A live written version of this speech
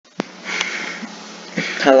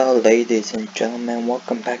Hello ladies and gentlemen,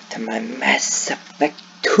 welcome back to my Mass Effect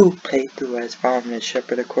 2 playthrough as Ron and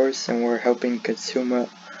Shepard of course, and we're helping Kasumi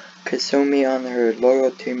on her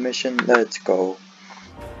loyalty mission. Let's go.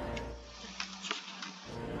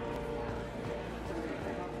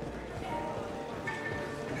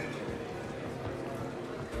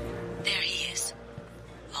 There he is.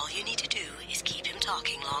 All you need to do is keep him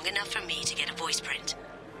talking long enough for me to get a voice print.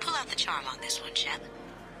 Pull out the charm on this one, Shep.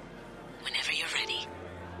 Whenever you're ready.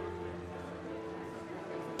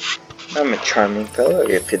 I'm a charming fellow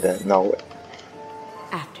if you didn't know it.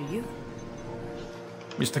 After you.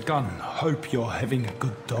 Mr. Gunn, hope you're having a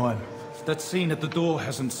good time. That scene at the door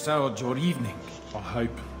hasn't soured your evening, I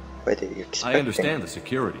hope. What did you expect? I understand the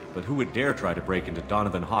security, but who would dare try to break into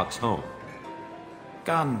Donovan Hawk's home?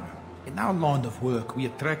 Gunn, in our line of work we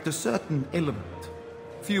attract a certain element.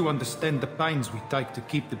 Few understand the pains we take to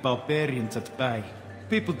keep the barbarians at bay.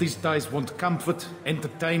 People these days want comfort,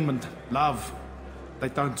 entertainment, love. They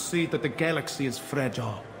don't see that the galaxy is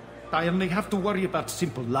fragile. They only have to worry about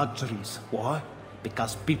simple luxuries. Why?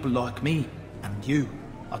 Because people like me and you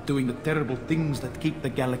are doing the terrible things that keep the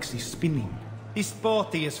galaxy spinning. This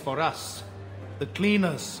party is for us, the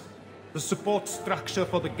cleaners, the support structure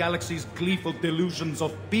for the galaxy's gleeful delusions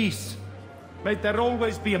of peace. May there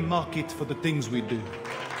always be a market for the things we do.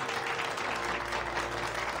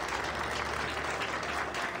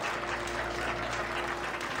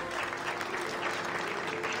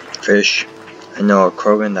 Fish. I know a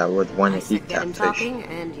Krogan that would want to eat Get that him fish. talking,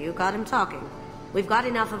 and you got him talking. We've got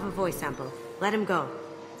enough of a voice sample. Let him go.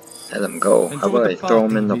 Let him go. How about I throw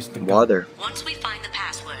him in the water? Once we find the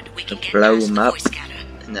password, we can get Blow past him the up voice scanner.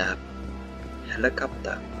 in a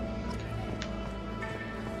helicopter.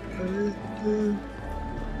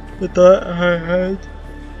 I thought I had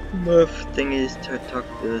enough thingies to talk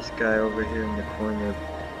to this guy over here in the corner,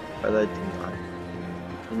 but I did not.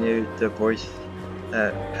 I need the voice,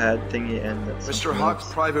 that pad thingy, and that. Mr.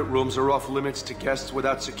 Hawk's private rooms are off limits to guests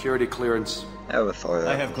without security clearance. I would thought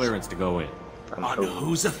I have clearance to go in. Under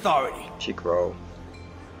whose authority? Cheek roll.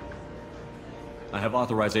 I have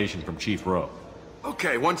authorization from Chief Rowe.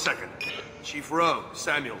 Okay, 1 second. Chief Rowe,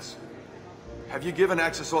 Samuels. Have you given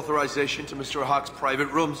access authorization to Mr. Hawk's private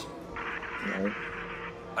rooms? No.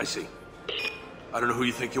 I see. I don't know who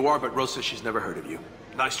you think you are, but Rose says she's never heard of you.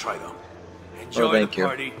 Nice try, though. Enjoy thank the you.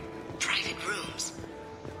 party. Private rooms.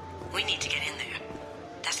 We need to get in there.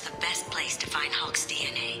 That's the best place to find Hawk's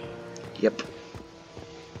DNA. Yep.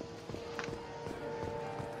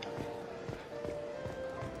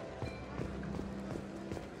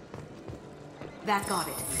 That got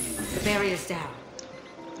it. The barrier's down.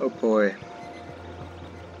 Oh boy.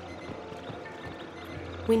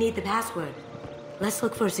 We need the password. Let's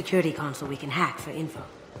look for a security console we can hack for info.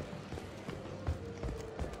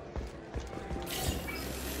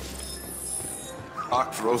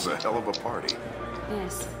 Hawk throws a hell of a party.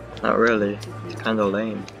 Yes. Not really. It's kinda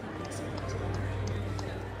lame.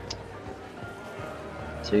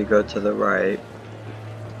 So you go to the right.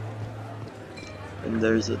 And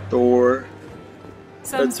there's a door.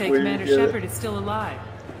 Some That's say where you Commander get it. Shepard is still alive.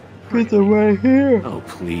 It's right here. Oh,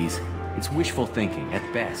 please. It's wishful thinking at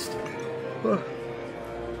best. Oh.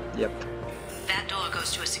 Yep. That door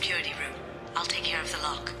goes to a security room. I'll take care of the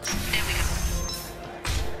lock. There we go.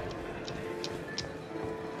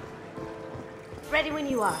 Ready when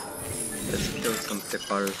you are. Let's kill some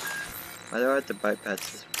pickpockets. Why do I have to bypass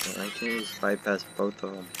this one? I can just bypass both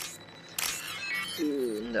of them.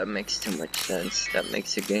 Ooh, that makes too much sense. That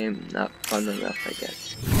makes the game not fun enough, I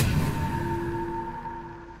guess.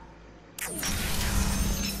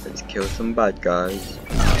 Let's kill some bad guys.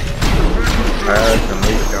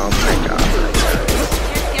 Oh my god.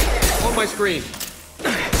 On my screen!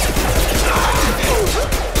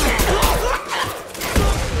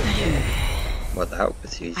 Well, that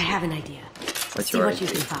was easy. I have an idea. What's See your what you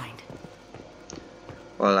idea? can find.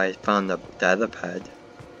 Well, I found a data pad.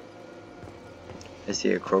 I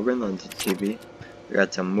see a Krogan on the TV. We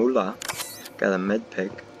got some moolah. Got a med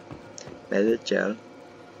pick. Med gel.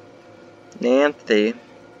 Nancy.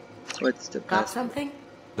 What's the Got password? something?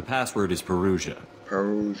 The password is Perugia.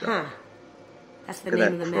 Perugia. Huh. That's the Look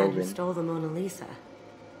at name of that the man who Krogan. stole the Mona Lisa.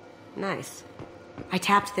 Nice. I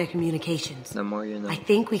tapped their communications. The more you know. I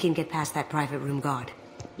think we can get past that private room guard.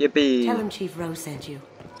 Yippee! Tell him Chief Rose sent you.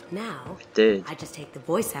 Now, Did. I just take the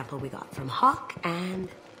voice sample we got from Hawk and...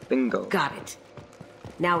 Bingo. Got it.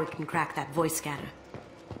 Now we can crack that voice scanner.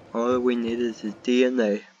 All we need is his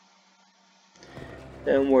DNA.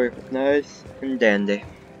 Then we're nice and dandy.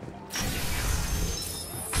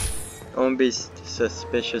 Don't be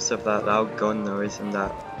suspicious of that loud gun noise and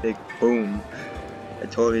that big boom. I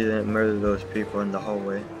totally didn't murder those people in the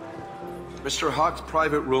hallway. Mr. Hawk's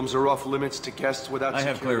private rooms are off limits to guests without I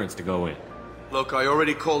have security. clearance to go in. Look, I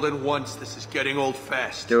already called in once. This is getting old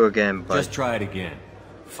fast. Do again, but Just try it again.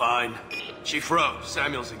 Fine. Chief Rowe,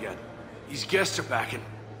 Samuels again. These guests are back in.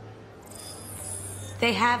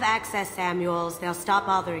 They have access, Samuels. They'll stop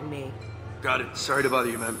bothering me. Got it. Sorry to bother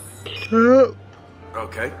you, ma'am. Don't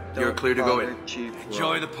Okay, you're clear to go bother in. Chief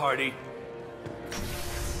Enjoy Rowe. the party.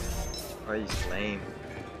 Party's lame.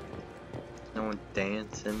 No one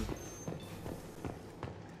dancing.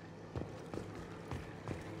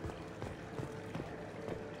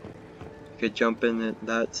 Could jump in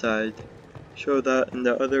that side. Show that in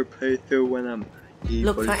the other playthrough when I'm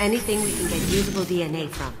evil. Look for anything we can get usable DNA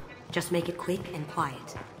from. Just make it quick and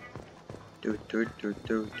quiet. Do, do, do,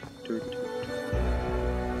 do, do, do.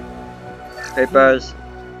 Papers.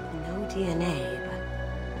 No DNA,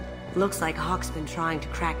 but looks like Hawk's been trying to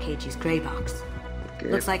crack Keiji's gray box. Okay.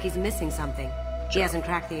 Looks like he's missing something. He hasn't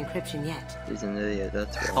cracked the encryption yet. He's an idiot,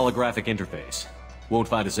 that's why. Holographic interface. Won't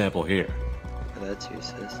find a sample here. That's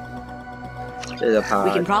useless. Data pod.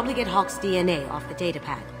 We can probably get Hawk's DNA off the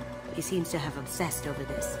datapad. He seems to have obsessed over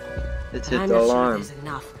this. Let's But hit I'm the not sure alarm. there's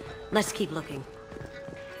enough. Let's keep looking.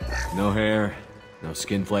 No hair, no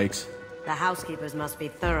skin flakes. The housekeepers must be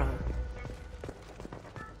thorough.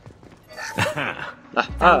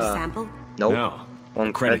 Found a sample? Nope. No.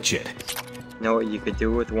 One Credit chip. shit. You know what you could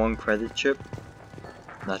do with one credit chip?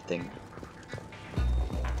 Nothing.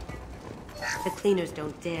 The cleaners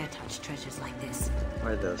don't dare touch treasures like this.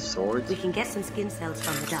 Where are the swords? We can get some skin cells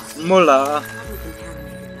from the dust. Mullah. Probably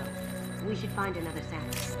contaminated though. We should find another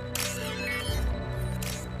sample.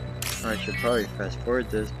 I should probably fast forward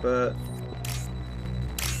this, but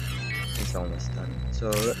it's almost done. So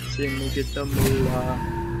let's see me get the mullah.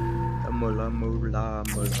 The mullah, mullah,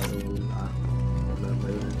 mullah, mullah, mullah,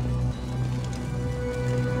 mullah.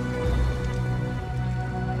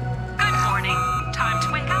 Good morning. Time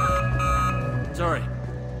to wake up. Sorry.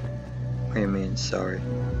 What do you mean, sorry?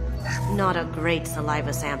 Not a great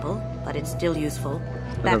saliva sample, but it's still useful.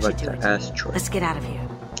 What That should about do the it. ashtray? Let's get out of here.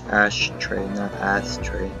 Ashtray, not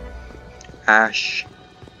ashtray. Ash.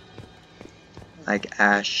 Like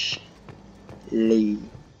Ash. Lee.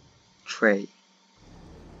 Tray.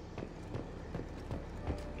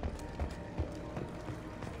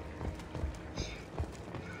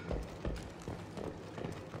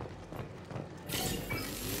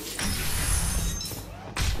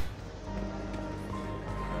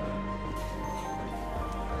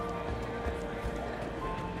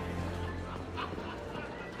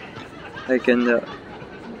 Like in the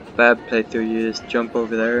bad playthrough, you just jump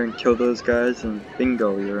over there and kill those guys and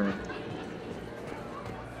bingo, you're in.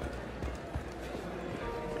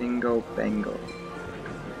 Bingo, bango.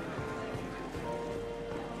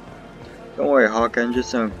 Don't worry, Hawk, I'm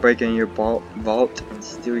just gonna break in your vault and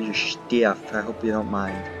steal your stuff. I hope you don't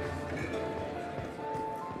mind.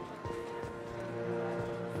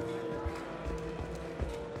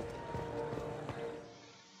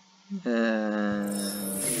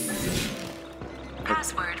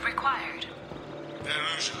 Password required.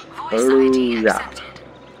 Voice Oh, ID yeah. accepted.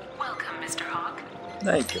 Welcome, Mr. Hawk.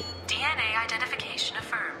 Thank you. DNA identification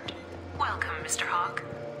affirmed. Welcome, Mr. Hawk.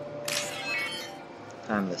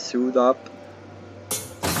 Time to suit up.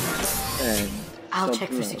 And I'll check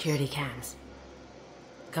something for else. security cams.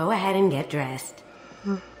 Go ahead and get dressed.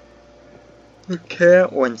 I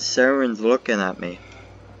can't when Saren's looking at me.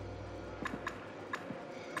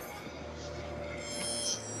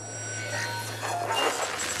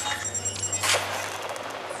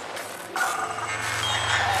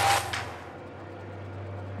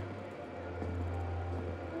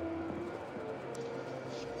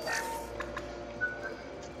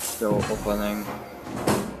 Still opening.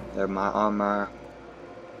 They're my armor.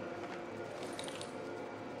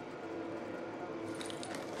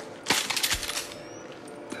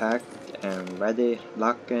 Packed and ready,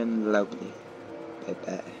 locked and loaded.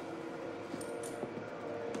 Bye.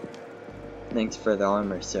 Thanks for the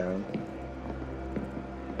armor, Saren.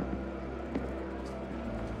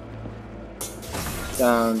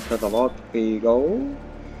 Down to the vault we go.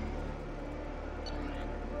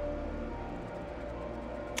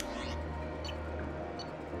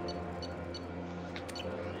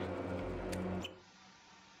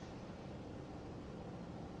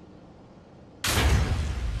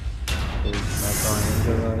 I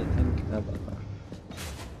think.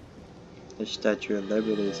 The Statue of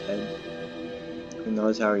Liberty's head. Who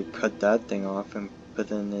knows how he cut that thing off and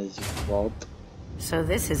put it in his vault. So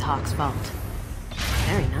this is Hawk's vault.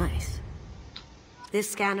 Very nice. This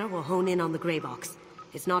scanner will hone in on the gray box.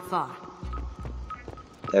 It's not far.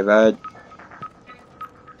 David.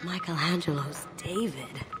 Michelangelo's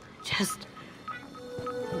David. Just...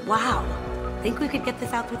 wow. Think we could get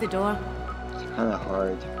this out through the door? It's kinda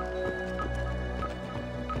hard.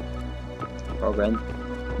 Well then.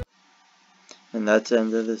 And that's the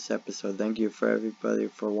end of this episode. Thank you for everybody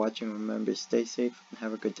for watching. Remember, stay safe and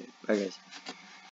have a good day. Bye guys.